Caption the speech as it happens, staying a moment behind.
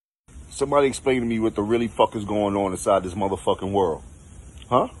Somebody explain to me what the really fuck is going on inside this motherfucking world.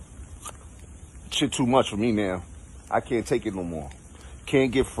 Huh? Shit too much for me now. I can't take it no more.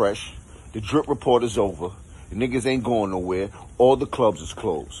 Can't get fresh. The drip report is over. The niggas ain't going nowhere. All the clubs is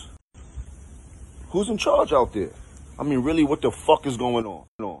closed. Who's in charge out there? I mean, really, what the fuck is going on?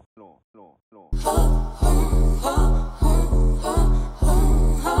 No.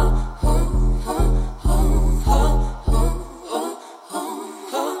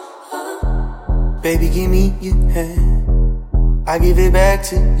 Baby, give me your hand, I give it back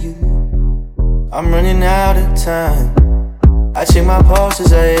to you. I'm running out of time. I check my pulse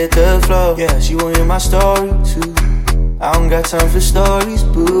as I hit the floor. Yeah, she won't hear my story too. I don't got time for stories,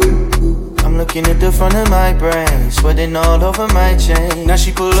 boo. I'm looking at the front of my brain, sweating all over my chain. Now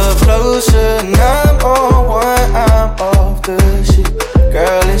she pull up closer, and I'm on one, I'm off the shit.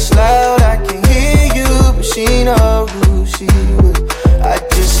 Girl, it's loud, I can hear you, but she know who she with. I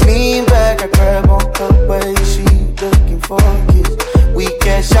just lean back, I grab on her waist, she looking for a kiss. We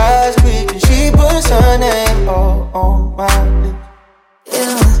catch shots quick, and she puts her name all on my lips.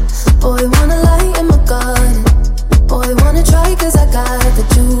 Yeah, boy wanna lie in my garden. Boy wanna try cause I got the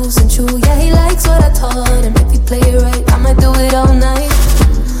juice and chew. Yeah, he likes what I taught him. If he play it right, I might do it all night.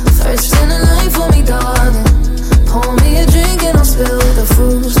 First in the line for me, darling. Pour me a drink and I'll spill the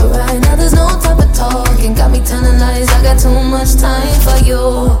fruits. But right now there's no time for talking. Got me telling lies, I got too much time for you.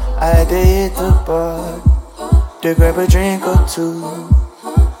 I had to hit the bar to grab a drink or two,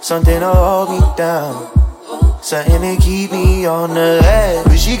 something to hold me down, something to keep me on the edge.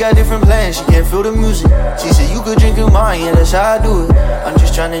 But she got different plans, she can't feel the music. She said you could drink in mine, yeah, that's how I do it. I'm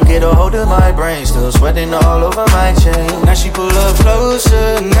just trying to get a hold of my brain, still sweating all over my chain. Now she pull up closer,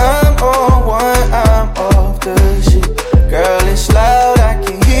 and I'm on one, I'm off the shit. Girl, it's loud, I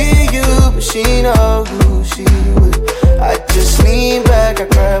can hear you, but she know who she with. I just lean back, I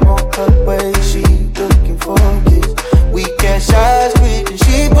grab on her waist, she looking for a kiss. We catch shots quick, and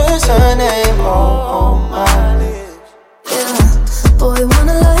she puts her name all on my lips. Yeah, boy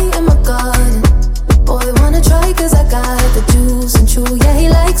wanna lie in my garden. Boy wanna try cause I got the juice and chew. Yeah, he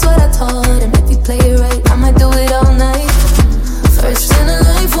likes what I taught him. If he play it right, I might do it all night. First in the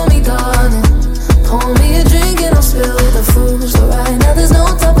line for me, darling. Pour me a drink and I'll spill the fruits. But right now there's no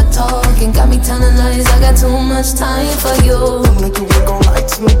time for talking. Got me telling lies, I got too much time for you. I'm like you ain't gon' lie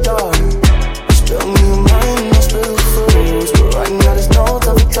to me, darling. Spill me a mind, I'll spill the fruits. But right now there's no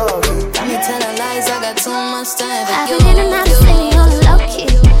time for talking. Got me telling lies, I got too much time for you. I've been in and out of city on the low key.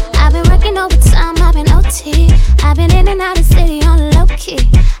 I've been working overtime, I've been OT. I've been in and out of city on the low key.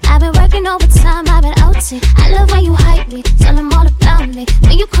 I've been working overtime, I've been OT. I love when you hype me, tell them all about me.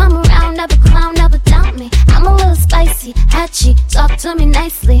 When you come around, never clown, never doubt me. I'm a little spicy, hatchy, talk to me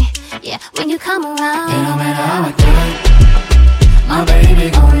nicely. Yeah, when you come around. It don't matter how I do it, my baby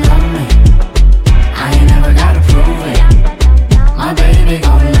gon' love me. I ain't never gotta prove it, my baby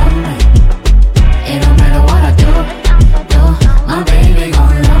gon' love me. It don't matter what I do, my baby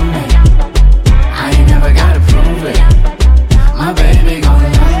gon' love me. I ain't never gotta prove it, my baby gon'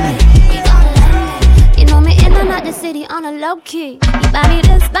 love me. You know me in and out the city on a low key. You buy me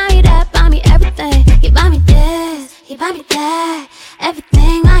this, buy me that, buy me everything. You buy me this, you buy me that.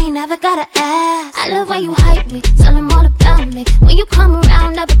 Everything, I ain't never gotta ask. I love when you hype me, tell them all about me. When you come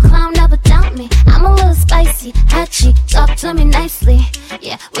around, never clown, never doubt me. I'm a little spicy, hatchy, talk to me nicely.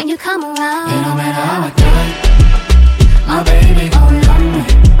 Yeah, when you come around. It don't matter how I do it, my baby gon' love me.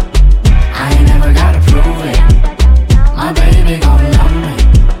 I ain't never gotta prove it, my baby gon' love me.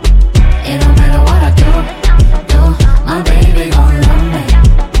 It don't matter what I do, my baby gon' love me.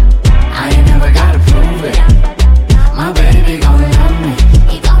 I ain't never gotta prove it, my baby gon' love me.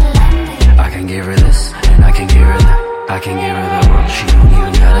 I can give her this, and I can give her that. I can give her the world, she don't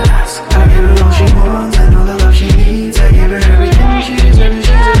even gotta ask. I give her all she wants and all the love she needs. I give her everything she deserves,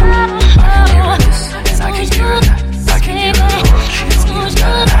 she's a queen. I can give her this, and I can give her that. I can give her the world, she don't even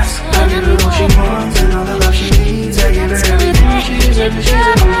gotta ask. I give her all she wants and all the love she needs. I give her everything she deserves, she's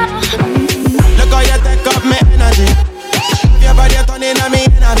a queen. Look how you take up my energy. Your body turning on me,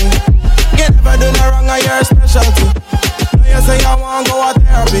 enemy. You never do no wrong, you're a specialty. Know you say I wanna go a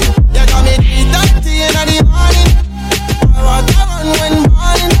therapy. You got me T.O.T.M in the morning. I want to run when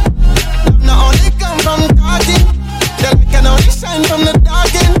morning. Love not only come from talking, the light can only shine from the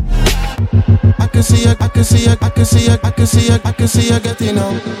dark end. I can see you, I can see you, I can see you, I can see you, I can see you getting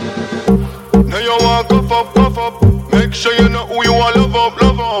up. Now you want cuff up. Make sure you know who you want, love up.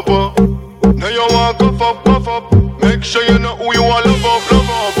 Now you want cuff up. Make sure you know who you want, love up.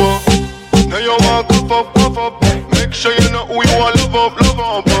 Now you want cuff up. Make sure you know who you want, love up.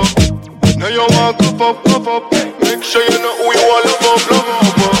 Now you want cuff up. Make sure you know who you want, love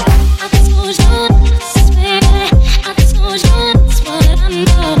up.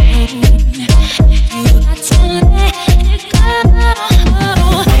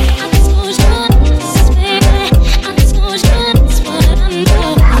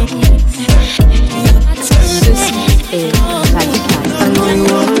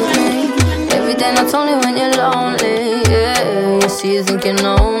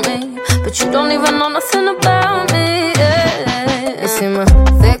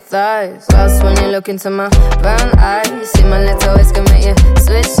 big thighs. Cause when you look into my brown eyes, see my little waist can make you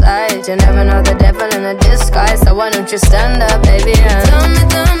switch sides. You never know the devil in a disguise, so why don't you stand up, baby? And tell me,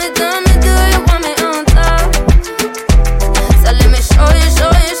 do you want me on top? So let me show you.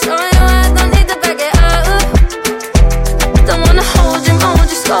 I don't need to back it up. Don't wanna hold you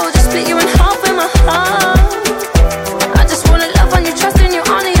slow, just split you in half with my heart. I just wanna love when you trust and you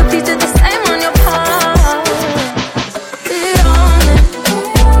honor your peace, do the same on your part. Be on it,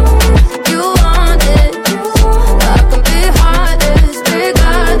 you want it. I can be heartless,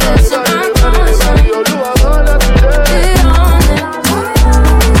 regardless, so I'm conscious. Be on it,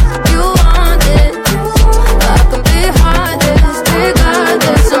 you want it. I can be heartless,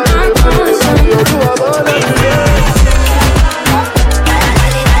 regardless, so I'm conscious.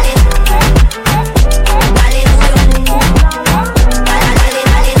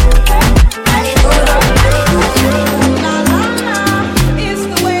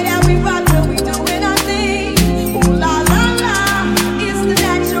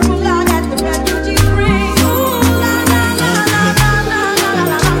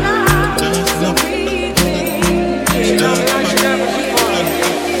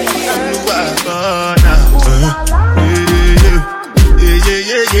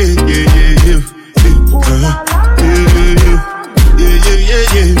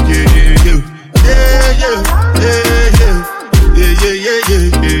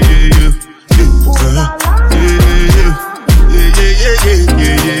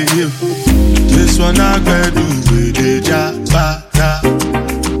 This one I gotta do with the jabata.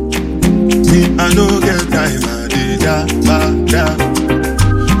 Me, I no get time at the jabata.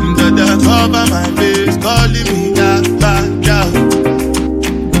 Dada cover my face, calling me jabata.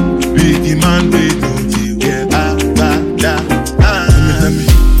 Biggie man, we don't you get abada. Tell me,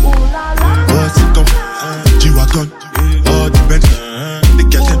 what's it come? G-Wagon, all the bench, they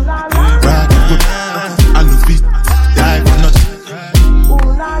get them, right, good. I no fit, die for nothing.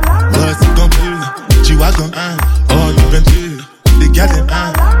 What's it come? G-Wagon, all the bench, they get them,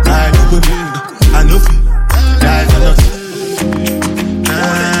 right, good. I no fit, die for nothing.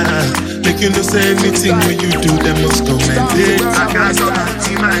 Make you no say anything when you do, them must commend it.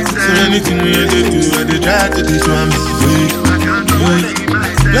 So anything when you do, they try to do to me.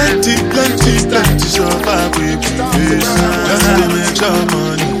 Plenty survive with this. Just to make sure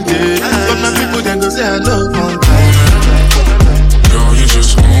money day. But my people then go say I love one time. Girl, you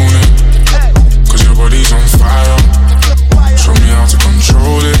just own it, cause your body's on fire. Show me how to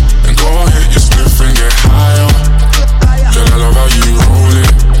control it, and go hit your spliff and get higher. Girl, I love how you roll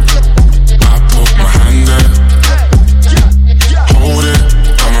it. I put my hand there, hold it,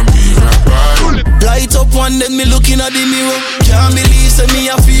 I'ma be right by. Light up one, then me looking at the mirror. Can't believe say me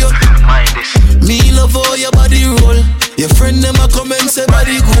a feel. Me love how your body roll. Your friend them a come and say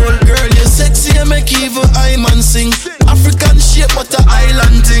body goal. Girl, you sexy and make evil eye man sing. African shape but a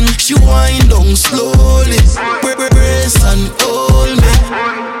island thing. She wind down slowly, brace and hold me.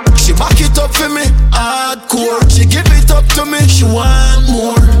 She back it up for me, hardcore. She give it up to me, she want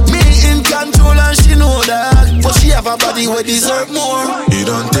more. Me in control and she know that, but she have a body where deserve more. You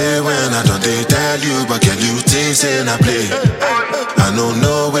don't tell when I don't tell you, but can you things in a play? I know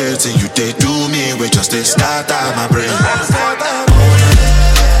no way till you they do me, we just they start out my brain. Girl,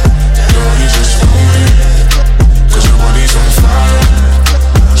 you just own it, cause your body's on fire.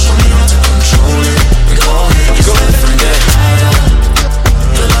 Show me how to control it, and go hit your spliff and get higher.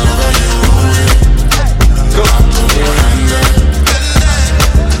 Girl, I love how you roll it. I put my hand there,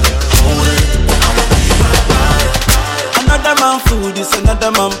 hold it, I'ma be right by. Another man food is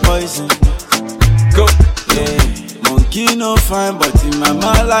another man poison. Go, yeah. Monkey no fine, but in my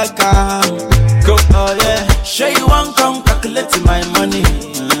mind like I am. Go, oh yeah. Sure you want come calculate my money.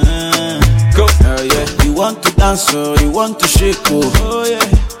 Go, oh yeah. You want to dance or you want to shake, oh yeah.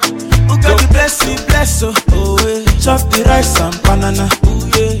 Who got the blessing, bless oh, oh yeah. Chop the rice and banana, oh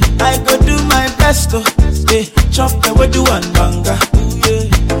yeah. I go do my best, oh yeah. Chop the wedu and banga, oh yeah.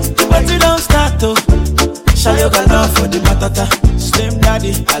 The party don't start, oh. Shayoga love for the matata. Slim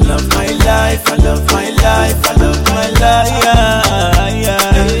daddy, I love my life, I love my life, I love my life, yeah,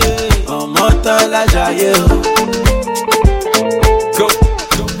 yeah. Oh, Motala Jaye. Go.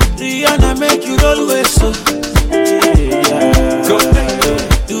 Rihanna make you always so. Yeah. Go.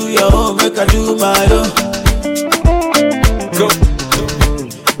 Do your own, make I do my own. Go.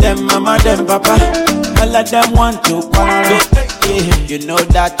 Them mama, them papa, all of them want to quarrel. Yeah. You know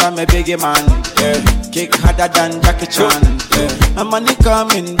that I'm a biggie man, yeah. Kick harder than Jackie Chan, yeah. My money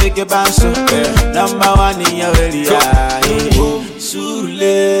coming, biggie band, so yeah. Number one in your area, yeah. Sule,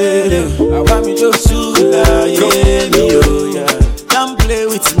 I want me to Sula, yeah, me, oh, yeah. Don't play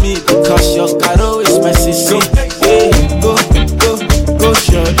with with me because your caro is my sissy. Hey, go, sure deal. Go,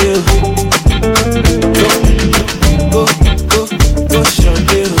 sure deal. Go, sure deal. Go, sure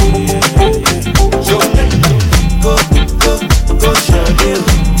deal. Go.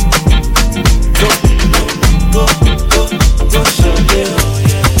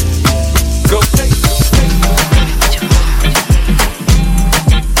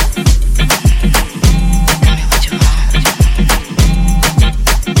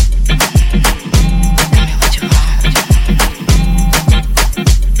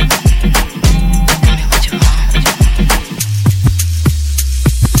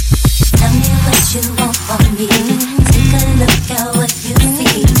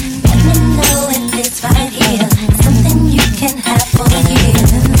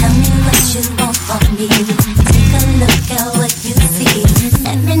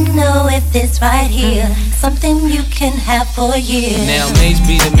 Right here, something you can have for a year. Now Mace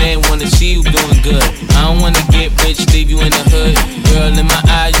be the man, wanna see you doing good. I don't wanna get rich, leave you in the hood. Girl, in my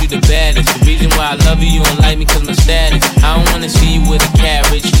eyes, you the baddest. The reason why I love you, you don't like me cause my status. I don't wanna see you with a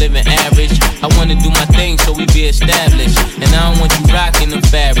carriage, living average. I wanna do my thing so we be established. And I don't want you rocking them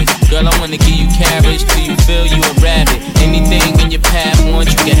fabrics. Girl, I wanna give you carriage till you feel you a rabbit. Anything in your path, want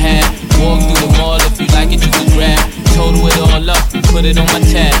you can have. Walk through the mall, if you like it, you can grab. Total it all up, and put it on my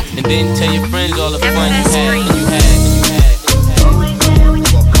tab. And then tell your friends all the fun you had, and you had.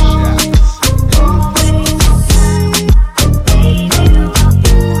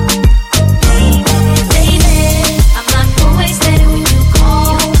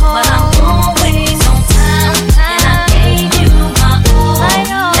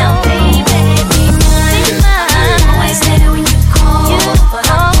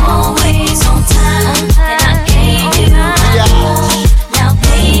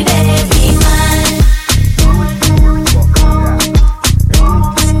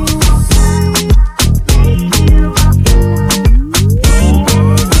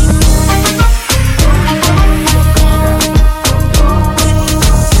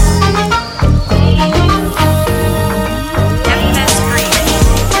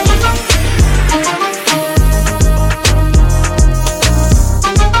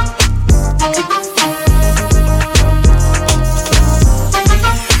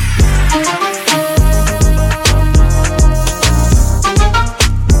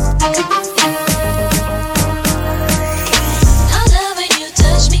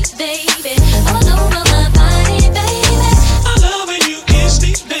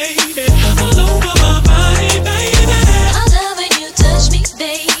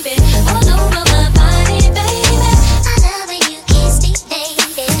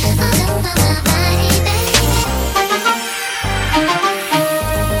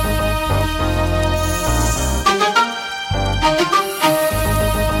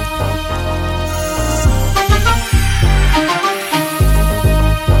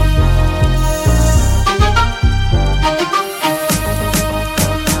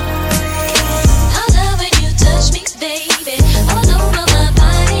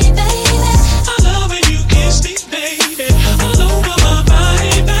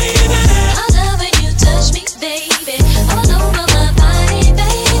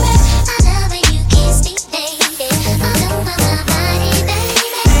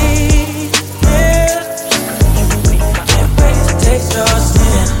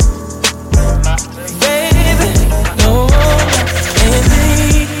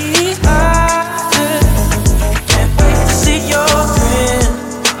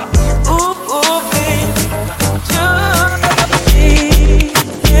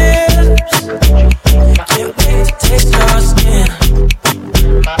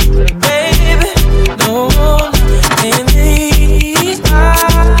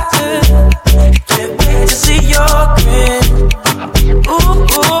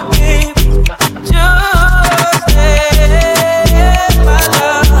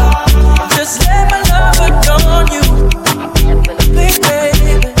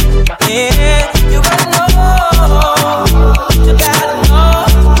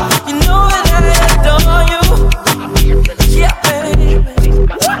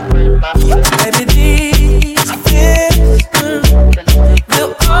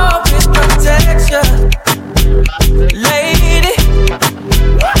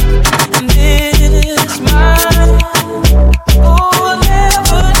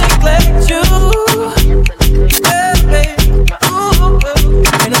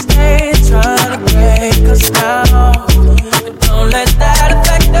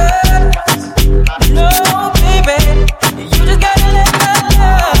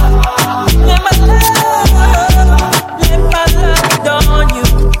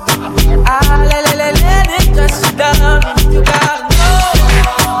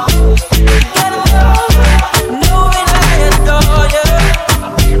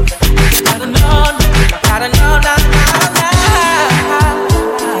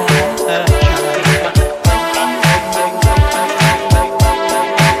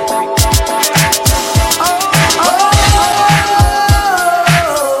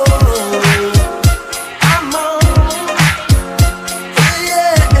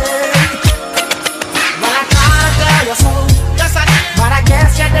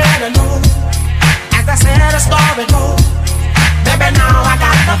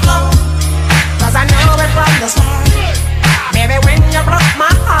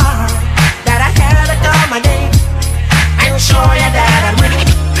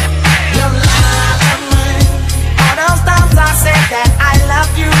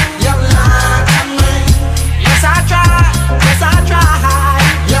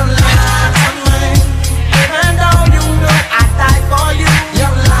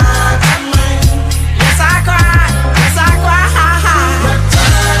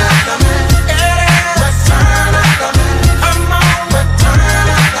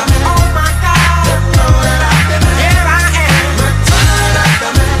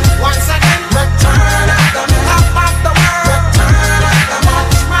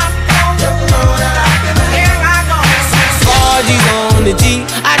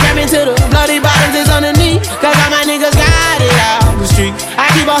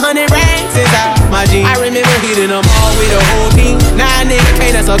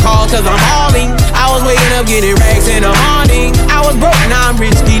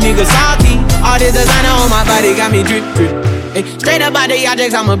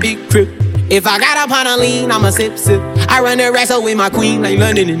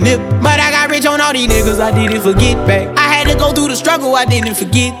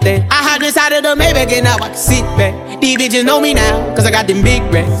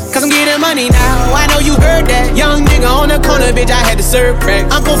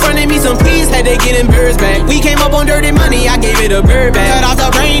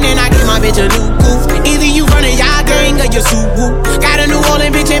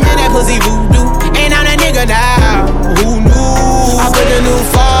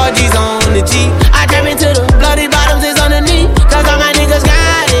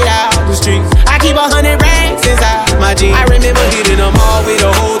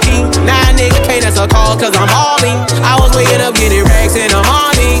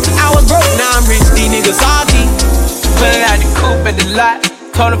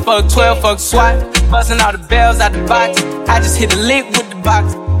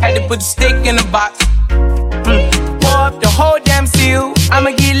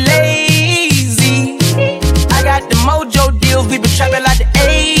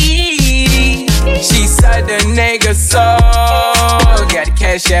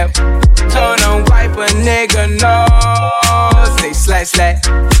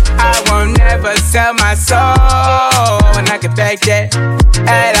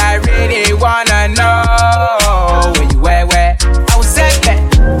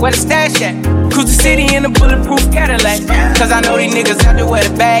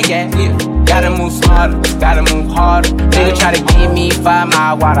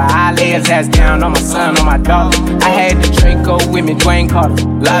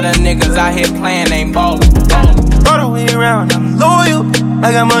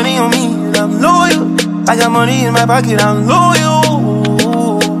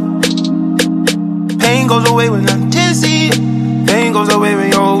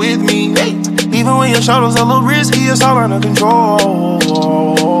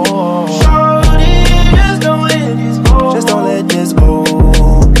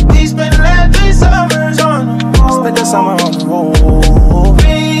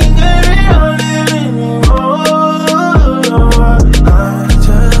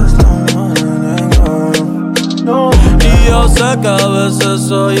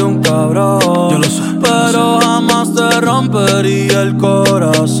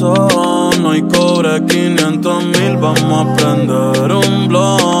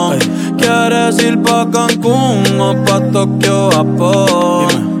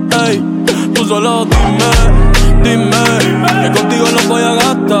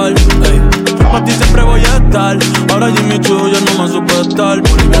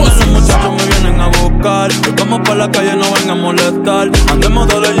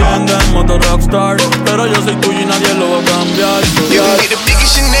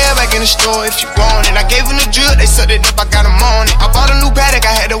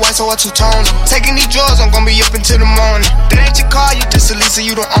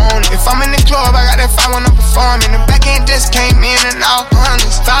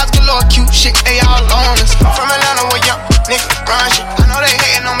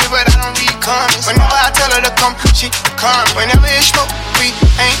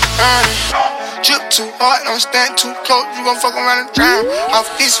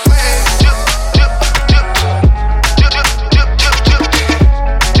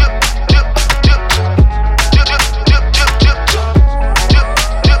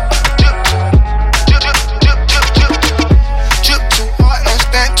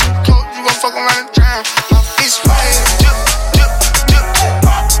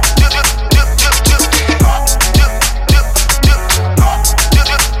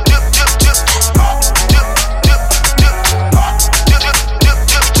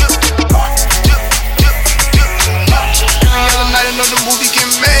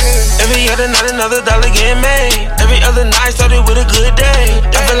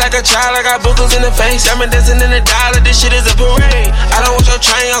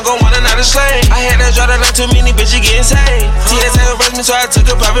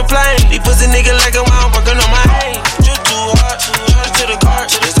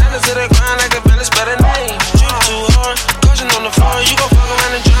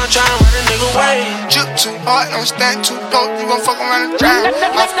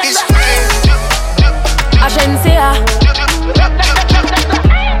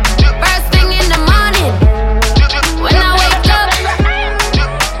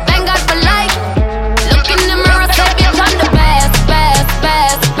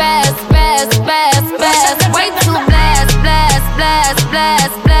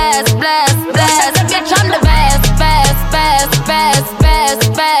 blast, blast, blast, blast. Bitch, I'm the best, best, best, best, best,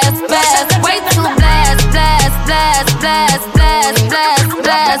 best, best. Way too blast, blast, blast, blast, blast, blast,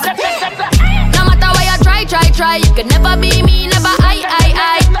 blast. No matter where you try, you can never be me, never I.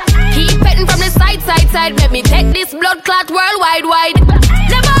 Keep petting from the side, let me take this blood clot worldwide, wide.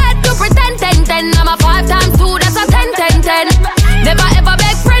 Never had to pretend, 10. I'm a 5 times 2, that's a 10. Never ever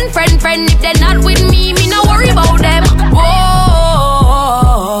beg friend. If they're not with me, no worry about them. Whoa,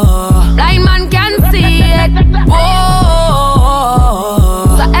 blind man can see it. Whoa,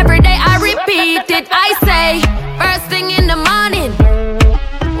 so every day I repeat it. I say, first thing in the morning,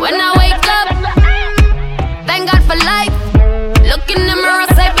 when I wake up, thank God for life. Look in the mirror,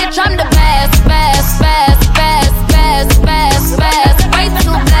 say, bitch, I'm the best, best, best, best, best, best, best. Way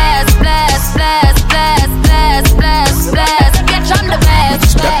too blast, blast, blast, blast, blast, blast, blast. Bitch, I'm the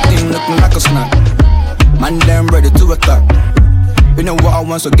best, Stepped in looking like a snack. Man, damn ready to attack. You know what I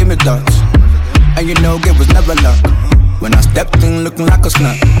want, so give me that. And you know it was never luck. When I stepped in looking like a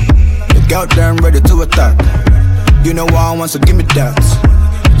snack. The girl damn ready to attack. You know what I want, so give me that.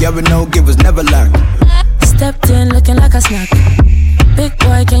 Yeah, we know it was never luck. Stepped in looking like a snack. Big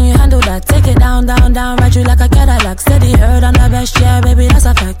boy, can you handle that? Take it down, ride you like a Cadillac. Steady heard on the best, yeah, baby, that's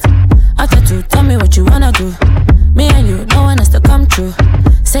a fact. After 2, tell me what you wanna do. Me and you, no one has to come true.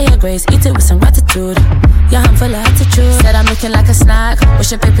 Say your grace, eat it with some gratitude. Yeah, I'm full of attitude. Said I'm looking like a snack.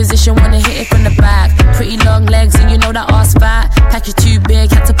 What's your pay position, wanna hit it from the back. Pretty long legs and you know that ass fat. Pack you too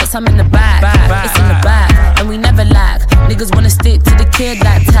big, had to put some in the back. It's in the back, and we never lack. Niggas wanna stick to the kid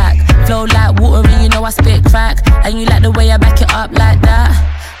like tack. Flow like water and you know I spit crack. And you like the way I back it up like that.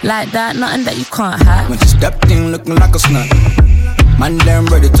 Like that, nothing that you can't hack. When she stepped in looking like a snack. Man, damn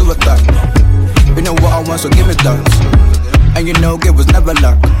ready to attack. You know what I want, so give me that. And you know it was never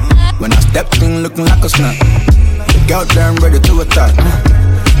luck. When I stepped in looking like a snack. The girl damn ready to attack.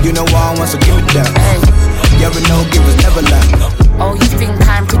 You know what I want, so give me that. Yeah, we know it was never luck. Oh, you think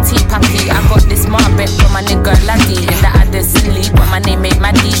I'm pretty puppy? I got this Marbet from my nigga Laddie. In the other silly, but my name ain't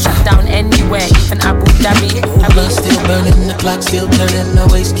Maddie. Shut down anywhere, even Abu Dhabi. Blood still burning, the clock still turning. The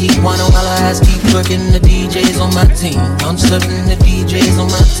waist keep whining while I ass keep working. The DJs on my team, I'm serving the DJs on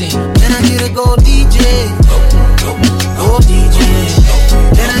my team. Then I get a go DJ, go DJ.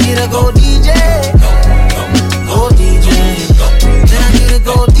 Then I get a go DJ, go DJ. Then I get a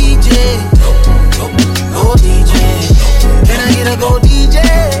go DJ, go DJ. Then I get a go DJ,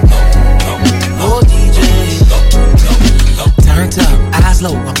 go DJ. Turned up, eyes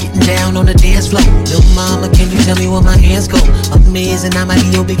low, I'm getting down on the dance floor. Little mama, can you tell me where my hands go? Amazing, I might be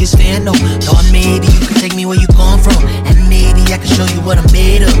your biggest fan, no. Thought maybe you could take me where you come from. And maybe I can show you what I'm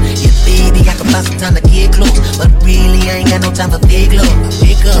made of. Yeah, baby, I can find some time to get close. But really, I ain't got no time for fake love.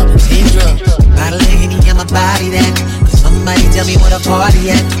 Pick up, take drugs. Bottle of Henny and my body that. Somebody tell me where the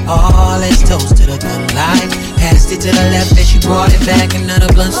party at. Oh, let's toast to the good life. Passed it to the left and she brought it back. And now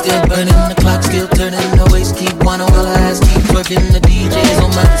the blunt still burning, the clock still turning. The waist keep whining while her ass keep working. The DJs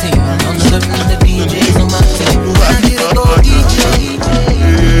on my team, I'm serving the DJs on my team. I need to go DJ.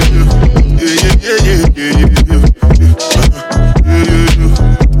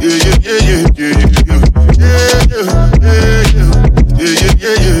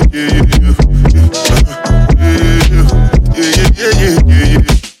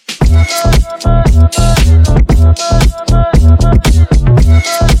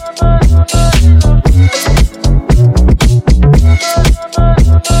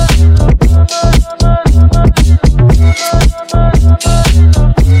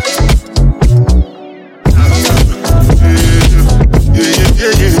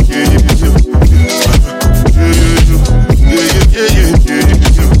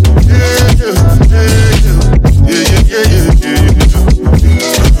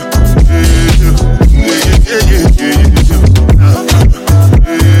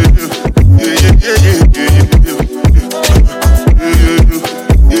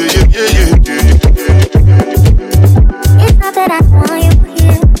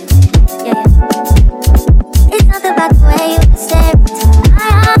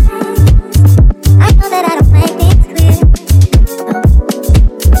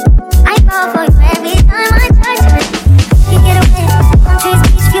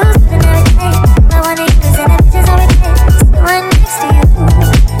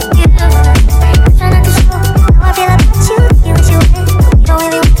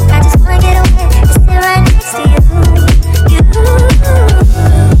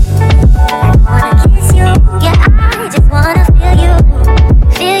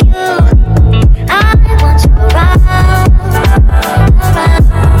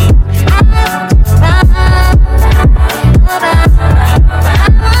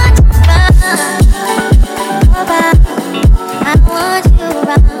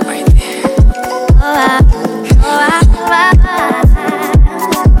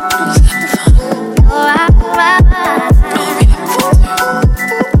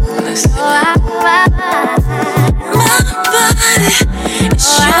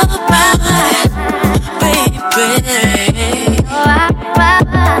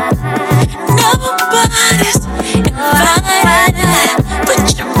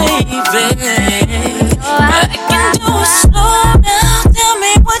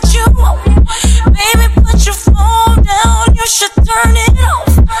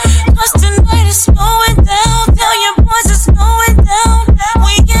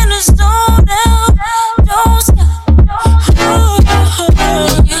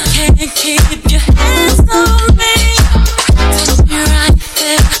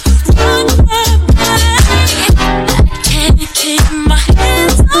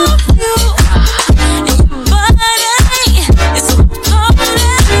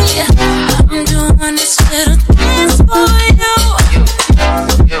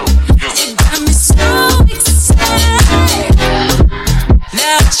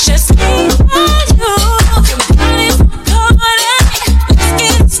 That's just me and you. Your body's recorded. Let's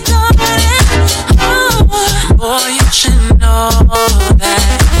get started. Oh, boy, you should know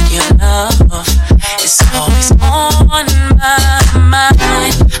that your love is always on my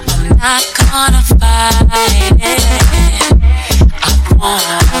mind. I'm not gonna fight it. I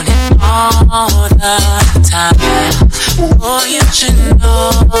want it all the time. Boy, you should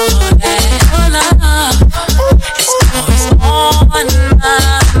know that your love is always on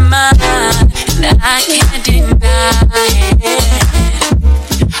my mind, and I can't deny it.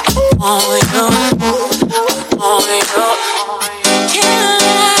 I want you. Can't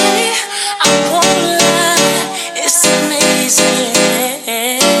lie, I won't lie. It's amazing.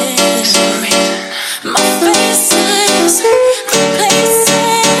 My faces, the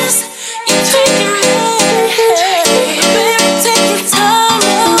places you're taking me. Baby, take your time, no,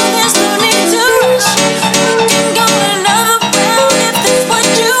 there's no need to rush. We can go another round if that's what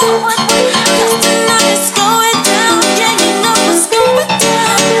you want. 'Cause tonight it's going down, yeah, you know what's going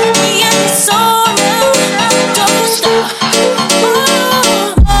down. We in the zone now, don't stop.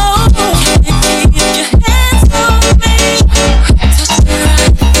 Can you keep your hands on me? Touch me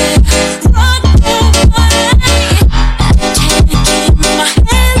right there, rock that body. Can you keep my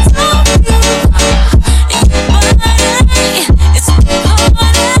hands on you? Your body, it's a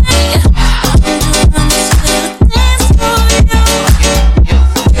party. I'm doing this little dance for you.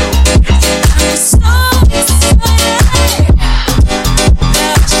 I'm so excited.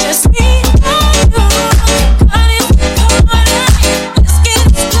 That's just me and you. Body's recorded. Let's get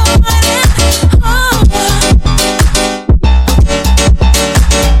started. Oh.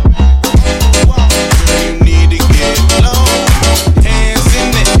 You need to get low. Hands in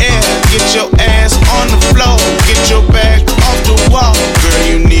the air. Get your ass on the floor. Get your back off the wall. Girl,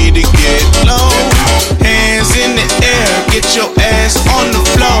 you need to get low. Hands in the air. Get your ass on the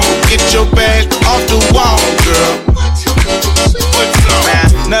floor. Get your back off the wall, girl. Man,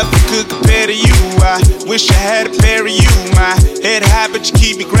 nothing could compare to you. I wish I had a pair of you. My head high, but you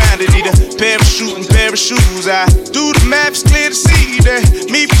keep me grounded. Need a parachute and pair of shoes. I do the maps, clear to see that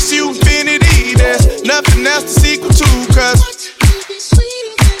me pursue infinity. There's nothing else to sequel to, 'cause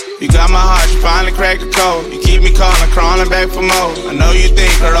you got my heart, you finally cracked the code. You keep me calling, crawling back for more. I know you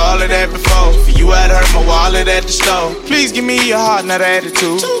think heard all of that before. For you, I'd hurt my wallet at the store. Please give me your heart, not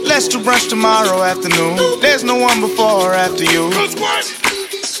attitude. Let's do brunch tomorrow afternoon. There's no one before or after you.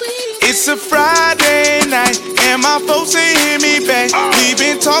 It's a Friday night, and my folks ain't hear me back. We've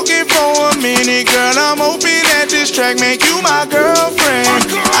been talking for a minute, girl. I'm hoping that this track make you my girlfriend.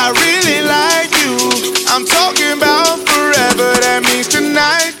 I really like you. I'm talking about forever. That means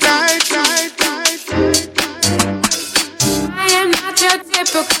tonight, night, night, night. I am not your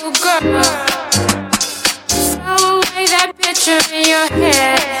typical girl. Throw away that picture in your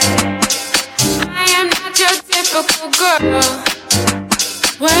head. I am not your typical girl.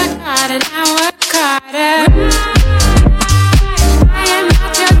 Work harder, now work harder. I am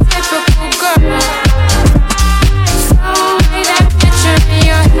not your typical girl. Throw away that picture in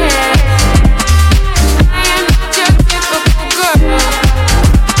your head. I am not your typical girl.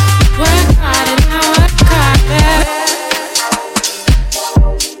 Work harder, now work harder.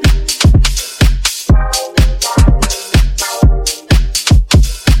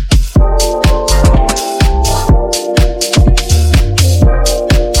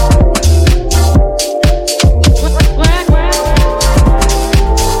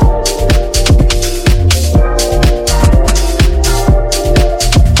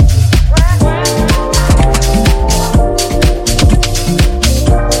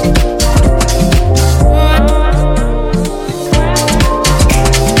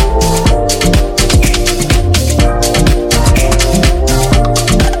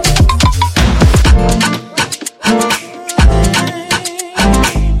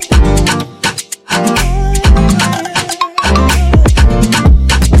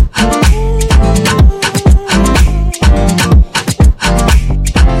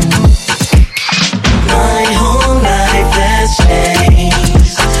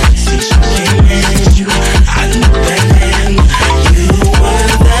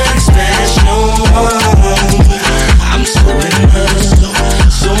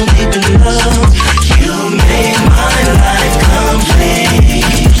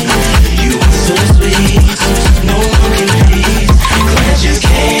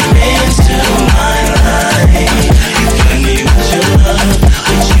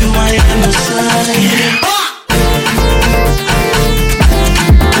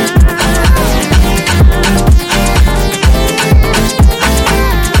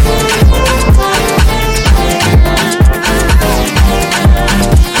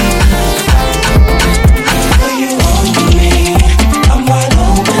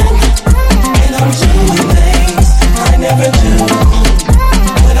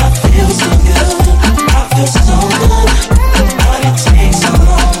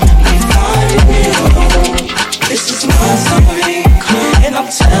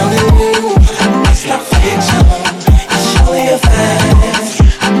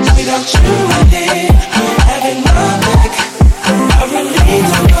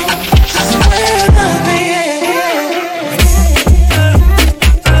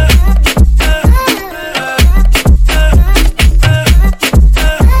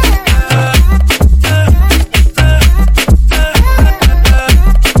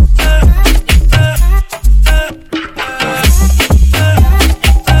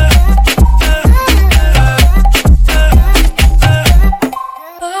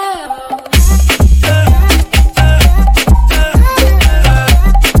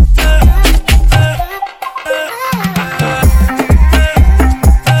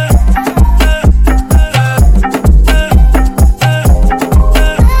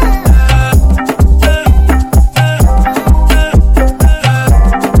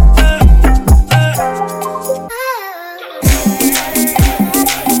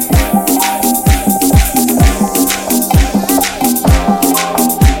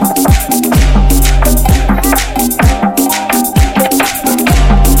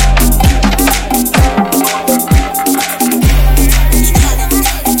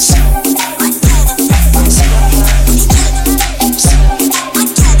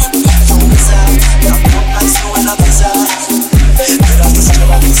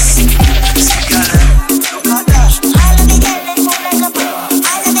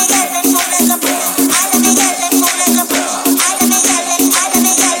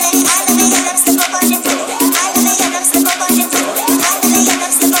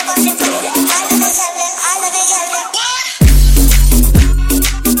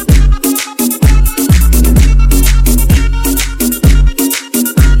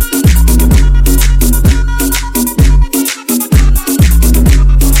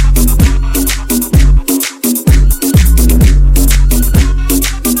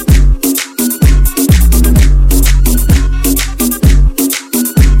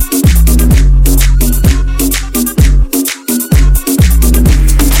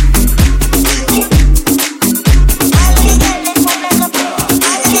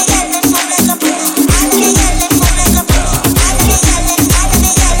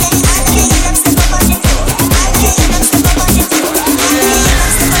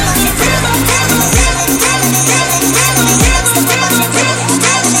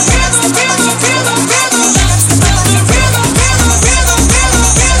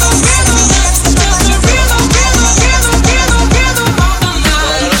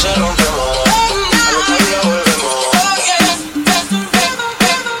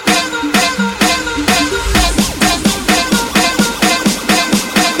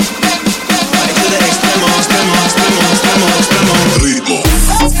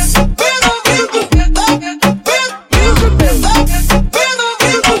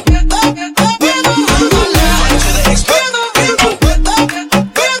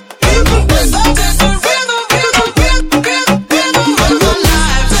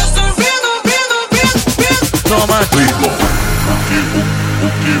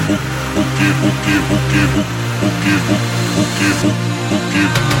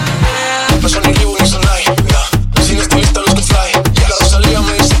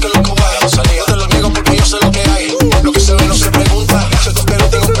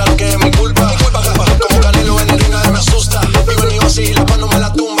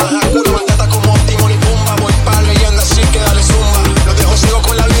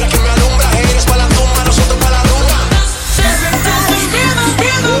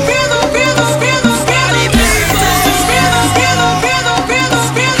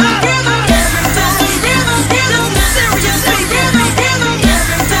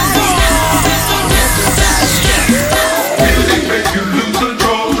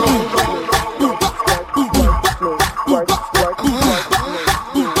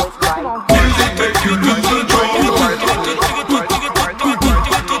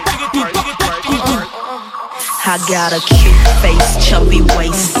 I got a cute face, chubby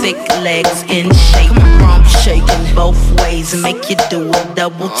waist, thick legs in shape. Rump shaking both ways, make you do a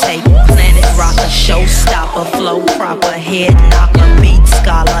double take. Planet rocker, showstopper, flow proper, head knocker, beat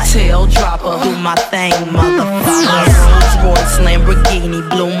scholar, tail dropper. Do my thing, motherfucker. Rolls Royce, Lamborghini,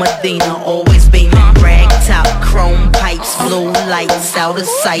 blue Medina, always beaming. Rag top, chrome pipes, blue lights out of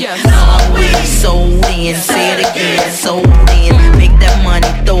sight. Long way sold in, say it again, sold in. Make that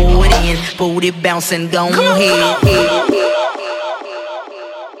money, throw it in, booty bouncing, go ahead.